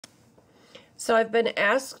So I've been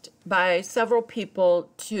asked by several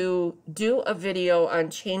people to do a video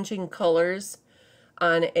on changing colors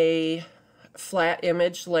on a flat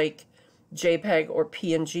image like JPEG or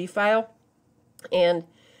PNG file. And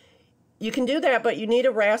you can do that, but you need a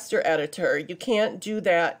raster editor. You can't do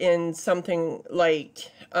that in something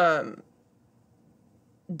like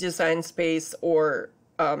Design Space or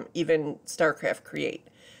even STARCRAFT Create.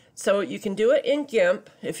 So you can do it in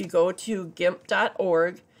Gimp. If you go to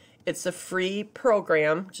gimp.org, it's a free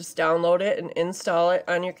program. Just download it and install it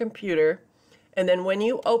on your computer. And then when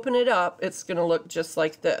you open it up, it's going to look just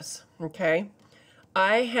like this. Okay.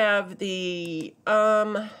 I have the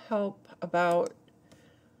help about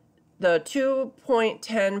the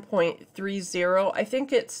 2.10.30. I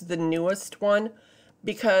think it's the newest one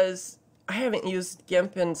because I haven't used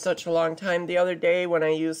Gimp in such a long time. The other day when I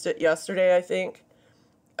used it yesterday, I think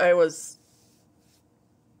I was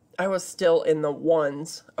still in the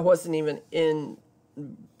ones. I wasn't even in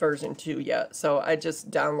version 2 yet, so I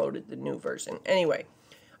just downloaded the new version. Anyway,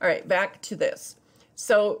 all right, back to this.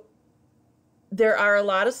 So there are a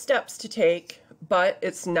lot of steps to take, but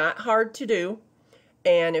it's not hard to do.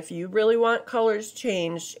 And if you really want colors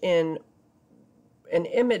changed in an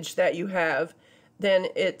image that you have, then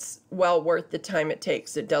it's well worth the time it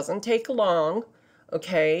takes. It doesn't take long,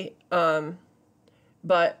 okay?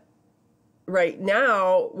 But right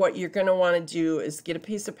now, what you're going to want to do is get a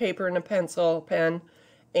piece of paper and a pencil, pen,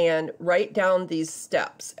 and write down these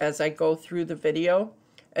steps as I go through the video.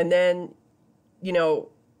 And then, you know,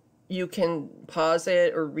 you can pause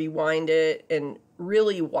it or rewind it and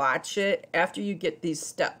really watch it after you get these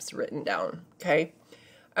steps written down, okay?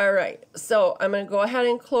 All right, so I'm going to go ahead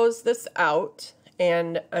and close this out,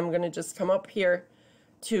 and I'm going to just come up here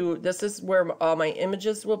to, this is where all my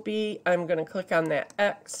images will be. I'm going to click on that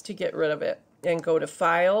X to get rid of it and go to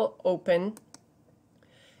File, Open,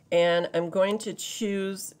 and I'm going to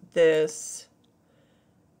choose this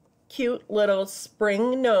cute little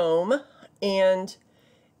spring gnome. And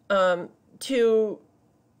to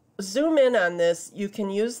zoom in on this, you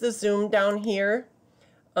can use the zoom down here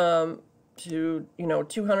to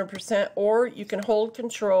 200%, or you can hold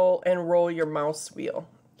Control and roll your mouse wheel,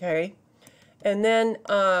 okay? And then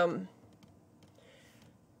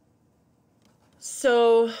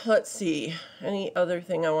so let's see, any other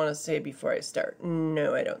thing I want to say before I start?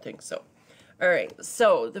 No, I don't think so. All right,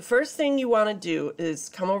 so the first thing you want to do is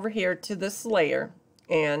come over here to this layer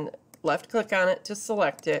and left click on it to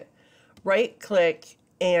select it, right click,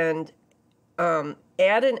 and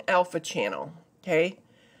add an alpha channel, okay,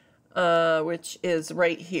 which is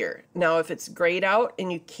right here. Now if it's grayed out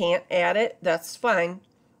and you can't add it, that's fine,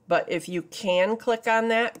 but if you can click on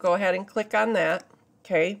that, go ahead and click on that,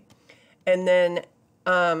 okay, and then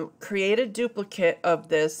create a duplicate of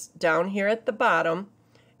this down here at the bottom,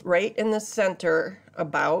 right in the center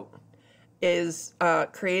about, is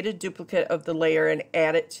create a duplicate of the layer and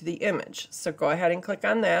add it to the image. So go ahead and click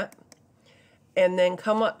on that, and then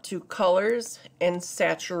come up to Colors and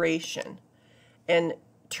Saturation, and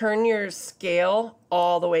turn your scale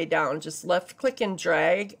all the way down. Just left click and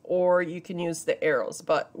drag, or you can use the arrows,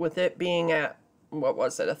 but with it being at, what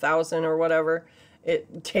was it, 1,000 or whatever,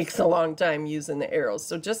 it takes a long time using the arrows.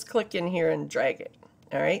 So just click in here and drag it.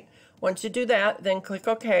 All right. Once you do that, then click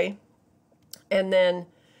OK, and then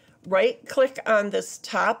right click on this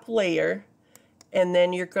top layer, and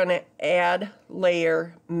then you're going to add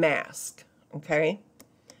layer mask, okay?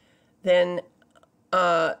 Then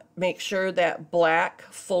make sure that black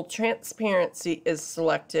full transparency is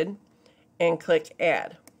selected and click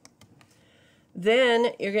add.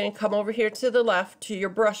 Then you're going to come over here to the left to your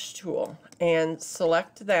brush tool and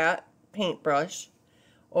select that paintbrush.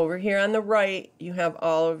 Over here on the right, you have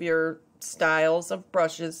all of your styles of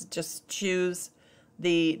brushes. Just choose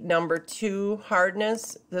the number 2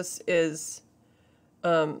 hardness. This is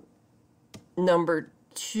number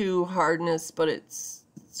 2 hardness, but it's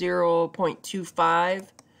 0.25.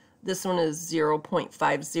 This one is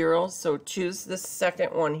 0.50. So choose the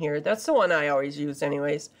second one here. That's the one I always use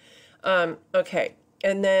anyways. Okay,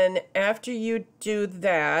 and then after you do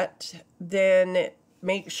that, then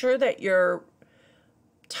make sure that your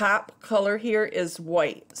top color here is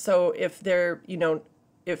white. So if there,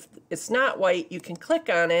 if it's not white, you can click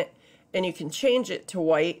on it and you can change it to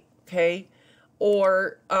white, okay?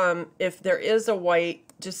 Or if there is a white,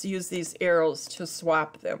 just use these arrows to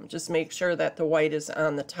swap them. Just make sure that the white is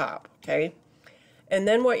on the top, okay? And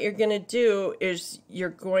then what you're going to do is you're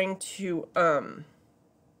going to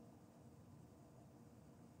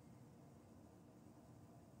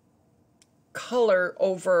color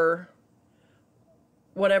over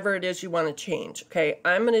whatever it is you want to change. Okay,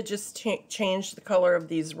 I'm going to just change the color of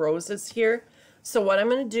these roses here. So what I'm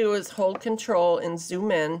going to do is hold Control and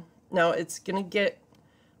zoom in. Now it's going to get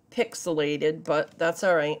pixelated, but that's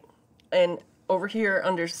all right. And over here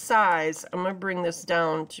under size, I'm going to bring this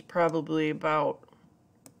down to probably about,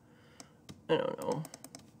 I don't know,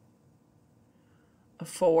 a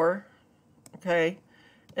 4. Okay,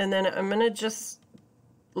 and then I'm going to just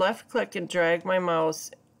left click and drag my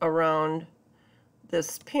mouse around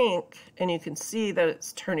this pink, and you can see that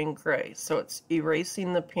it's turning gray, so it's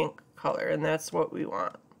erasing the pink color, and that's what we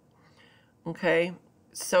want. Okay,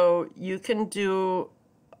 so you can do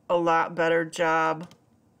a lot better job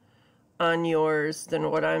on yours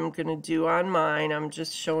than what I'm going to do on mine. I'm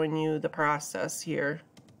just showing you the process here,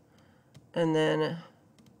 and then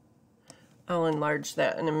I'll enlarge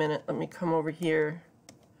that in a minute. Let me come over here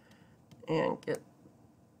and get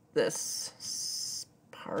this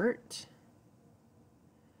part.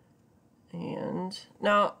 And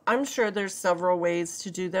now I'm sure there's several ways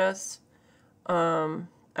to do this.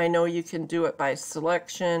 I know you can do it by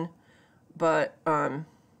selection, but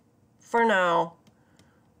for now,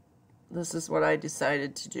 this is what I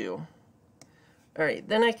decided to do. All right,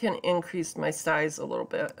 then I can increase my size a little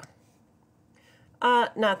bit.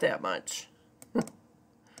 Not that much.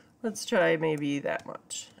 Let's try maybe that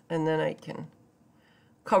much. And then I can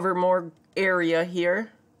cover more area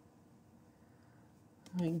here.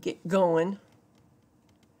 Let me get going.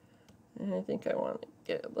 And I think I want to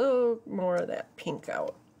get a little more of that pink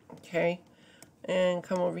out. Okay. And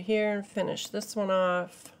come over here and finish this one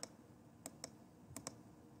off.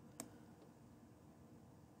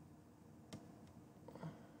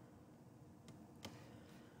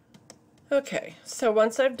 Okay, so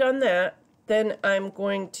once I've done that, then I'm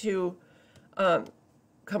going to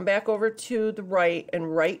come back over to the right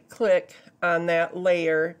and right click on that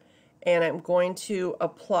layer, and I'm going to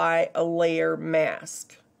apply a layer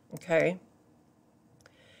mask. Okay,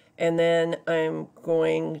 and then I'm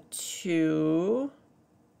going to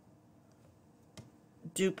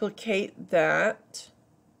duplicate that.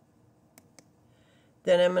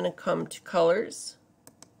 Then I'm going to come to colors,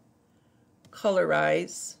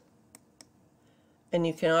 colorize, and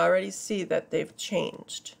you can already see that they've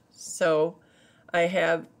changed. So I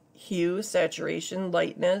have hue, saturation,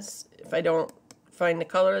 lightness. If I don't find the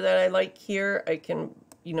color that I like here, I can,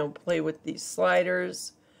 play with these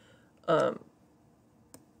sliders.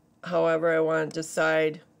 However I want to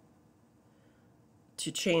decide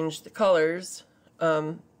to change the colors.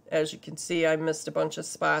 As you can see, I missed a bunch of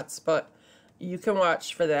spots, but you can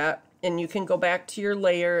watch for that. And you can go back to your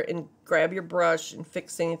layer and grab your brush and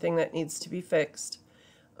fix anything that needs to be fixed.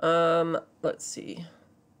 Let's see.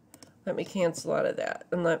 Let me cancel out of that.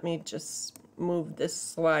 And let me just move this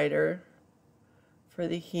slider for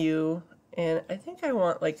the hue. And I think I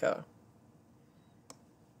want like a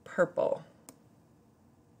purple.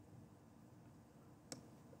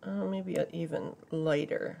 Maybe even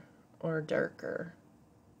lighter or darker.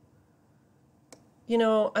 I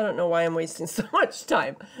don't know why I'm wasting so much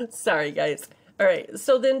time. Sorry, guys. All right,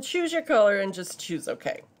 so then choose your color and just choose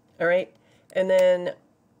OK. All right, and then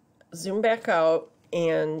zoom back out,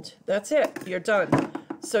 and that's it. You're done.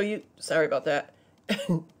 So sorry about that.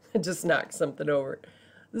 I just knocked something over.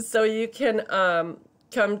 So you can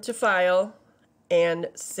come to File and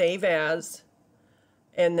Save As,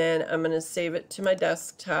 and then I'm going to save it to my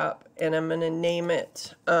desktop, and I'm going to name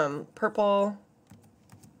it Purple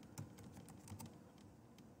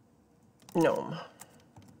Gnome.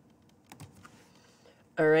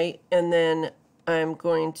 All right, and then I'm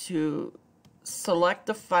going to select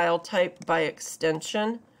the file type by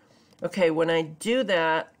extension. Okay, when I do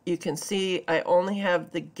that, you can see I only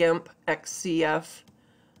have the Gimp XCF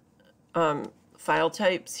file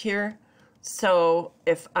types here. So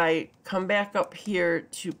if I come back up here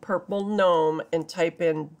to Purple Gnome and type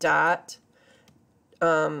in .jpg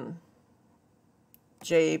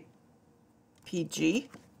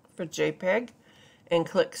for JPEG and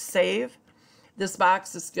click Save, this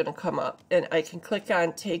box is going to come up, and I can click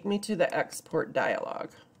on Take Me to the Export dialog,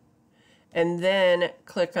 and then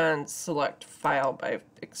click on Select File by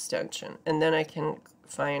extension, and then I can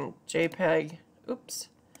find JPEG,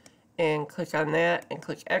 and click on that and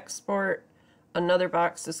click Export. Another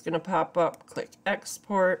box is going to pop up, click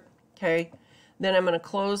Export. Okay, then I'm going to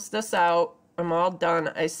close this out. I'm all done.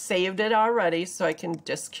 I saved it already, so I can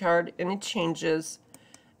discard any changes,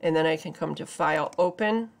 and then I can come to File,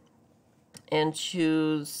 Open, and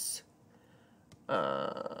choose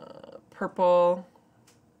Purple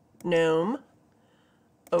Gnome,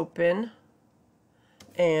 Open,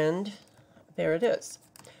 and there it is.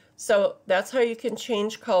 So that's how you can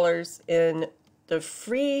change colors in the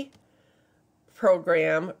free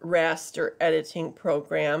program, RASTER editing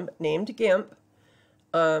program named Gimp.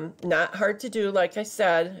 Not hard to do, like I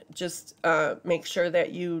said. Just make sure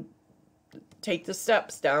that you take the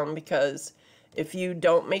steps down, because if you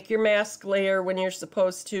don't make your mask layer when you're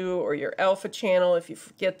supposed to, or your alpha channel, if you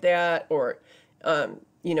forget that, or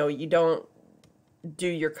you know, you don't do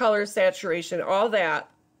your color saturation, all that,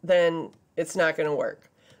 then it's not going to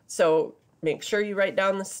work. So make sure you write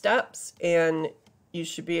down the steps, and you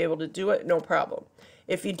should be able to do it, no problem.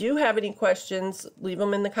 If you do have any questions, leave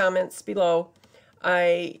them in the comments below.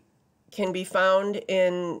 I can be found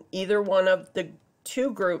in either one of the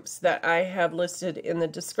 2 groups that I have listed in the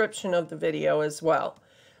description of the video as well.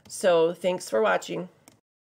 So thanks for watching.